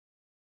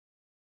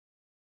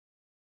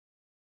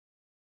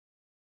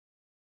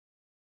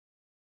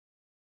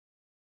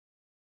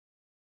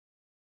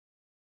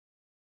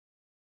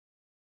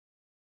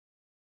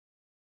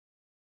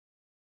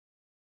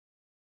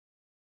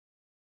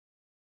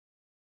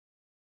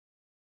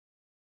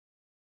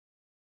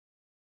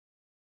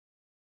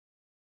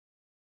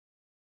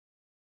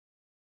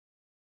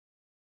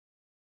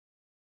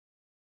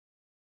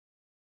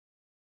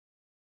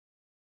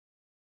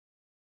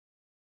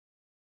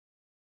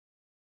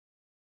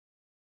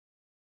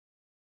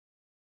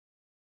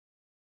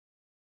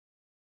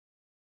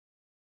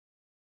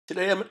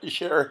Today I'm going to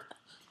share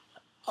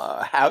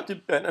how to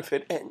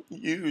benefit and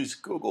use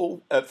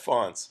Google Web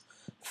Fonts.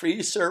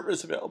 Free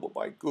service available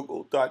by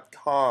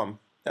google.com.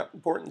 Now,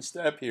 important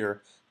step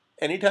here.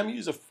 Anytime you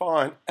use a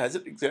font, as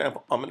an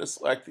example, I'm going to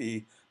select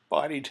the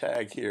body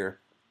tag here.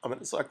 I'm going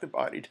to select the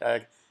body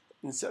tag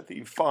and set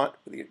the font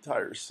for the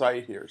entire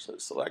site here. So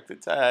select the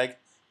tag.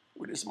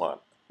 We just want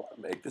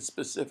to make this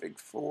specific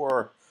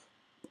for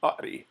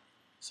body.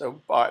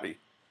 So body.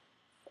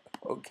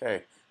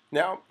 Okay.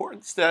 Now,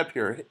 important step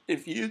here.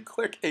 If you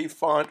click a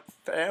font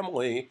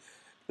family,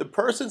 the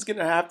person's going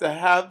to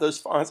have those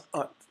fonts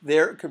on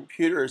their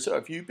computer. So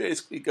if you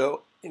basically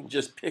go and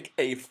just pick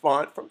a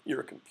font from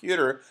your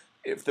computer,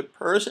 if the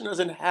person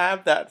doesn't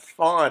have that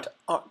font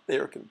on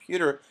their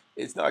computer,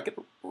 it's not going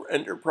to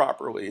render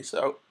properly.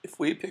 So if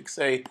we pick,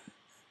 say,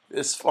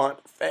 this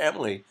font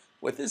family,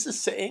 what this is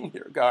saying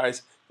here,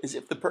 guys, is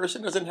if the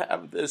person doesn't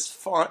have this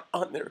font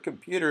on their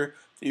computer,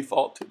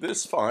 default to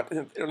this font, and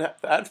if they don't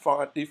have that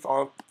font,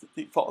 default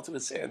to the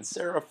sans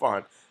serif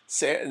font,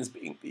 sans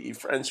being the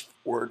French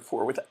word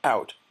for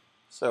without.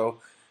 So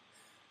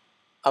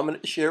I'm going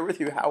to share with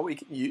you how we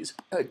can use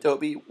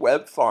Adobe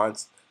Web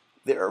Fonts.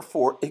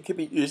 Therefore, it can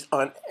be used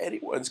on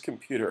anyone's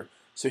computer.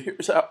 So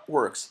here's how it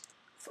works.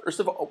 First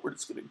of all, we're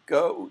just going to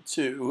go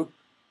to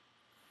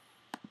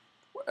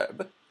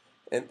Web,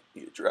 and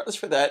the address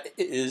for that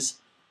is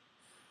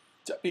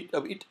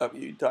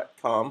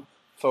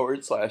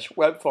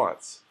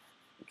www.com/webfonts.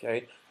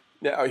 Okay,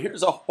 now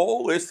here's a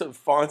whole list of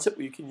fonts that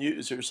we can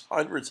use. There's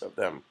hundreds of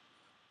them.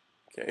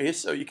 Okay,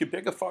 so you can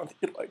pick a font that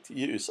you'd like to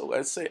use. So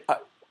let's say I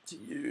want to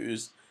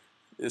use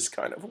this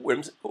kind of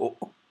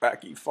whimsical,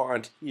 wacky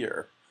font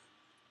here.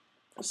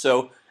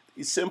 So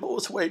the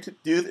simplest way to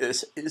do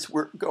this is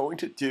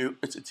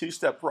it's a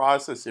two-step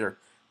process here.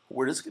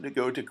 We're just going to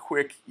go to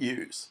Quick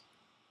Use.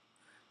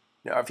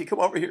 Now, if you come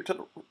over here to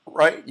the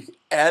right, you can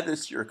add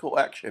this to your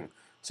collection.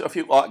 So if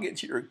you log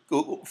into your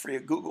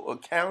Google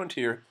account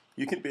here,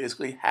 you can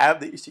basically have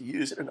these to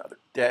use it another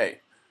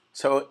day.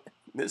 So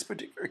in this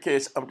particular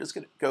case, I'm just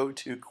going to go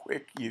to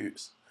Quick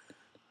Use.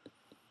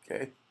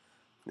 Okay.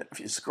 Now, if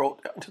you scroll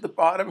down to the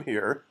bottom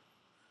here,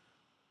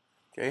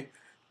 okay,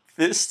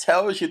 this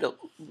tells you the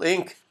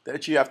link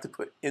that you have to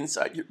put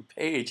inside your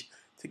page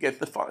to get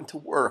the font to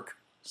work.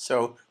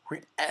 So we're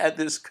going to add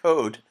this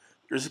code.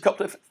 There's a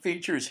couple of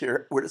features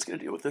here. We're just going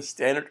to deal with the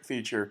standard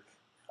feature.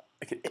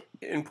 I can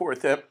import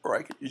them, or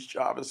I can use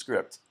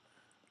JavaScript.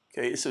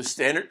 Okay, so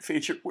standard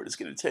feature, we're just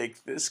going to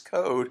take this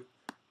code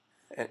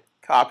and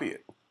copy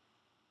it.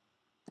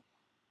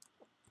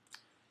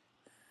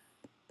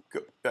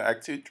 Go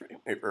back to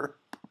Dreamweaver.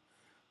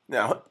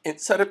 Now,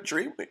 inside of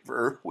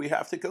Dreamweaver, we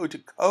have to go to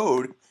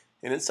code,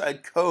 and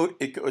inside code,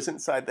 it goes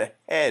inside the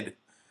head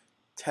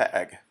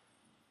tag.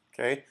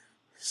 Okay,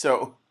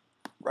 so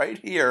right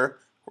here,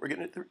 we're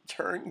going to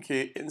return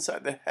key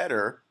inside the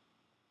header,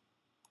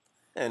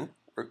 and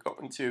we're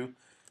going to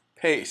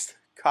paste,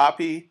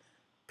 copy,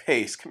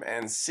 paste,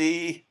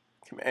 Command-C,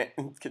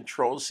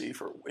 Control-C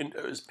for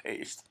Windows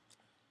paste.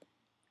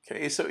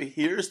 Okay, so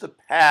here's the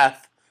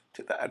path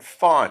to that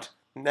font.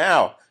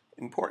 Now,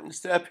 important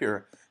step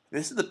here.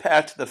 This is the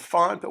path to the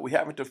font, but we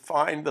haven't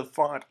defined the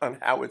font on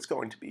how it's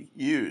going to be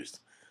used.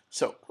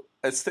 So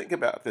let's think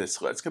about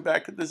this. Let's go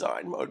back to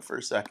design mode for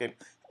a second.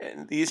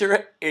 And these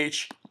are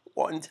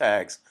H1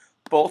 tags.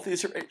 Both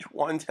these are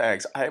H1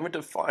 tags. I haven't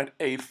defined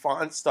a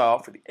font style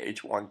for the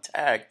H1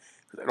 tag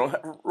because I don't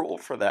have a rule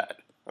for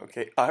that.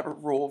 Okay, I have a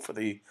rule for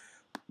the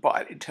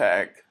body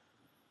tag.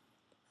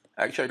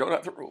 Actually, I don't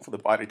have the rule for the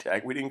body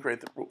tag. We didn't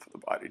create the rule for the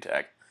body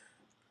tag.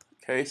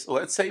 Okay, so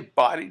let's say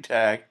body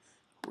tag.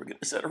 We're going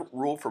to set a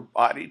rule for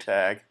body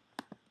tag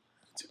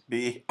to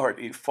be our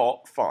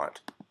default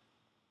font.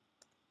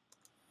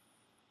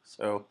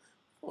 So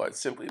let's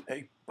simply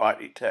make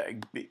body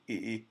tag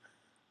be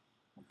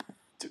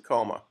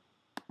Tacoma.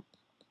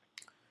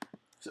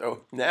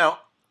 So now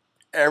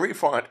every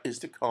font is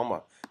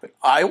Tacoma, but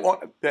I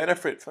want to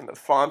benefit from the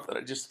font that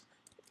I just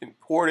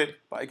imported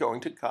by going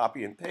to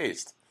copy and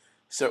paste.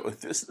 So if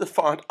this is the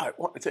font I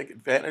want to take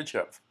advantage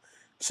of.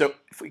 So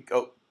if we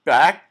go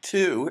back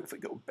to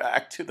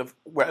the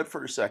web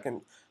for a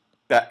second,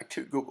 back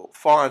to Google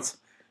Fonts,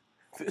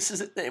 this is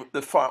the name of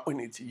the font we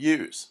need to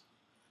use.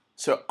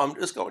 So I'm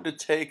just going to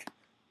take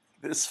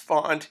this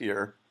font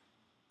here,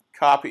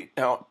 copy.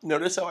 Now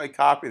notice how I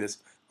copy this.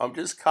 I'm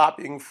just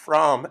copying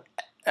from,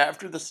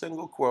 after the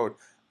single quote,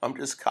 I'm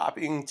just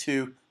copying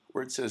to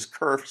where it says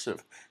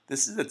cursive.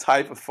 This is the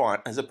type of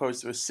font as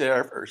opposed to a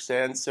serif or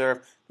sans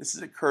serif. This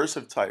is a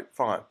cursive type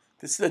font.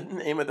 This is the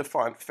name of the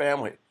font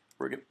family.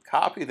 We're going to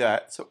copy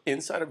that. So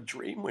inside of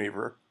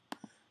Dreamweaver,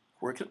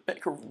 we're going to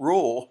make a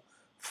rule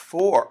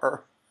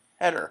for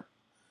header.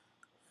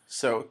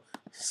 So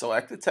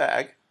select the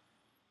tag,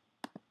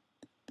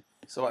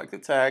 select the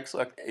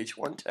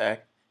H1 tag,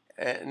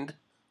 and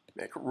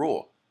make a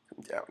rule.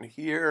 Come down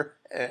here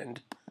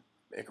and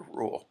make a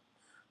rule.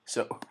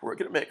 So we're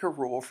going to make a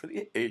rule for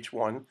the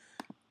H1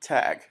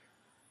 tag.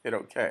 Hit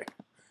OK.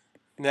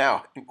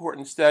 Now,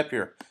 important step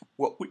here.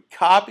 What we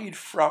copied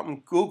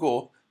from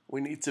Google,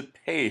 we need to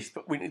paste,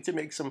 but we need to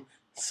make some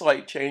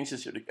slight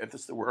changes here to get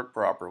this to work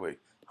properly.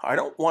 I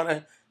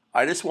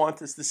just want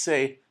this to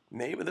say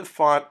name of the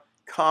font,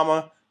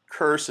 comma,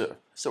 cursive.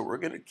 So we're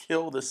going to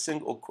kill the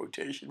single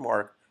quotation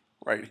mark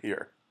right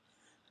here.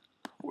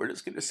 We're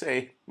just going to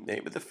say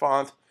name of the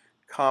font,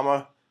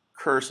 comma,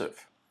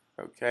 cursive.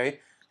 Okay?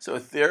 So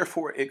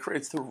therefore, it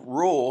creates the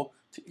rule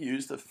to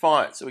use the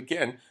font. So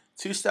again,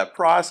 two-step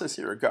process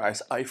here,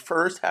 guys. I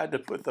first had to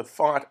put the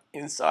font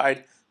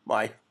inside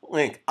my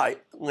link. I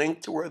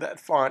linked to where that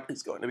font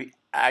is going to be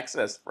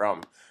accessed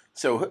from.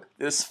 So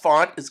this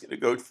font is going to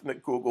go from the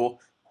Google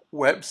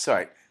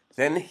website.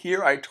 Then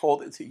here I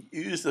told it to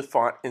use the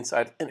font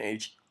inside an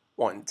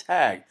H1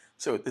 tag.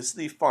 So this is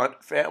the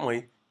font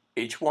family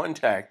H1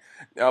 tag.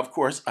 Now, of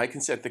course, I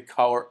can set the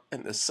color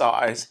and the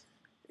size,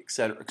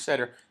 etc.,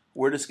 etc.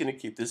 We're just going to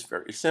keep this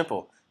very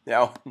simple.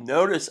 Now,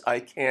 notice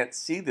I can't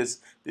see this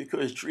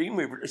because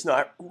Dreamweaver does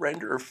not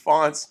render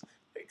fonts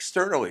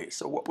externally.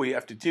 So what we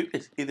have to do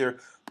is either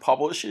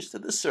publish this to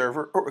the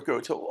server or go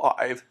to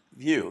live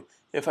view.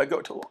 If I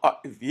go to live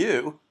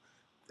view,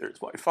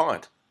 there's my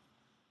font.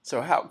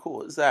 So how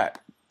cool is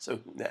that? So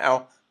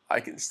now I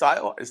can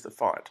stylize the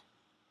font.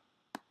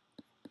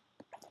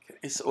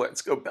 Okay, so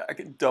let's go back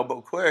and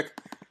double click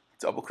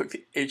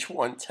the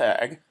H1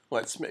 tag.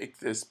 Let's make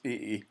this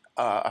be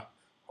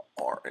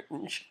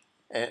orange,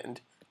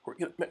 and we're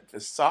going to make the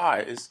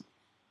size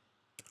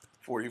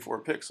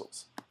 44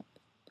 pixels.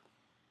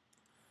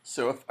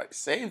 So if I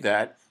save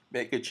that,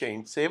 make a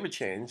change, save a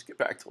change, get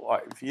back to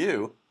live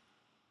view,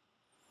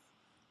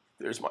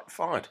 there's my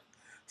font.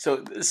 So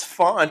this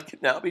font can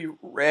now be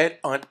read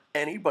on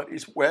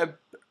anybody's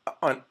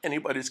on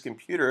anybody's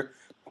computer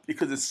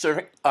because it's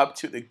serving up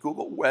to the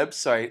Google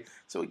website.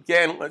 So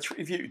again, let's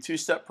review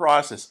two-step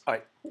process.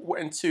 I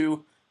went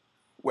to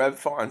Web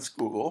Fonts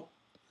Google.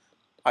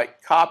 I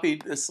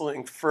copied this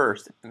link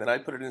first, and then I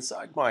put it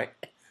inside my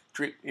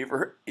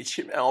Dreamweaver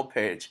HTML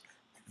page.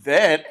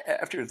 Then,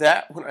 after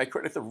that, when I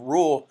created the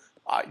rule,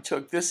 I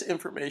took this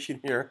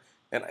information here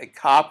and I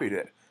copied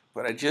it.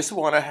 But I just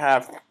want to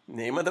have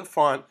name of the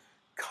font,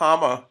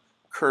 comma,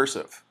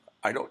 cursive.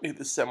 I don't need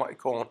the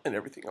semicolon and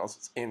everything else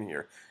that's in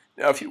here.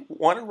 Now, if you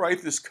want to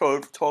write this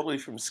code totally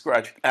from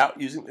scratch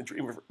without using the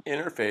Dreamweaver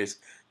interface,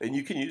 then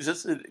you can use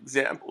this as an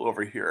example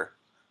over here.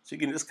 So you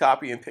can just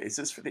copy and paste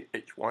this for the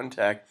H1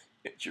 tag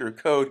into your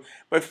code.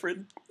 But for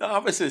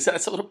novices,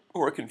 that's a little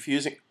more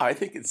confusing. I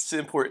think it's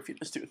simpler if you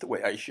just do it the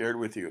way I shared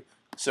with you.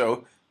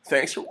 So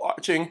thanks for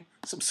watching.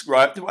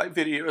 Subscribe to my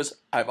videos.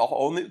 I have a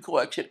whole new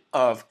collection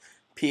of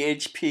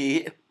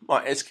PHP,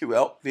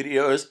 MySQL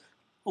videos.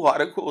 A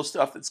lot of cool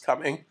stuff that's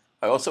coming.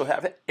 I also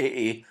have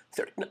a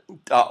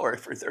 $39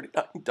 for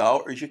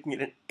 $39. You can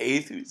get an A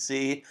through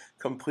Z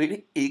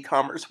complete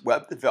e-commerce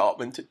web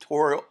development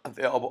tutorial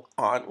available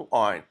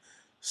online.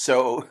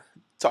 So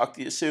talk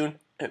to you soon,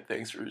 and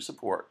thanks for your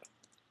support.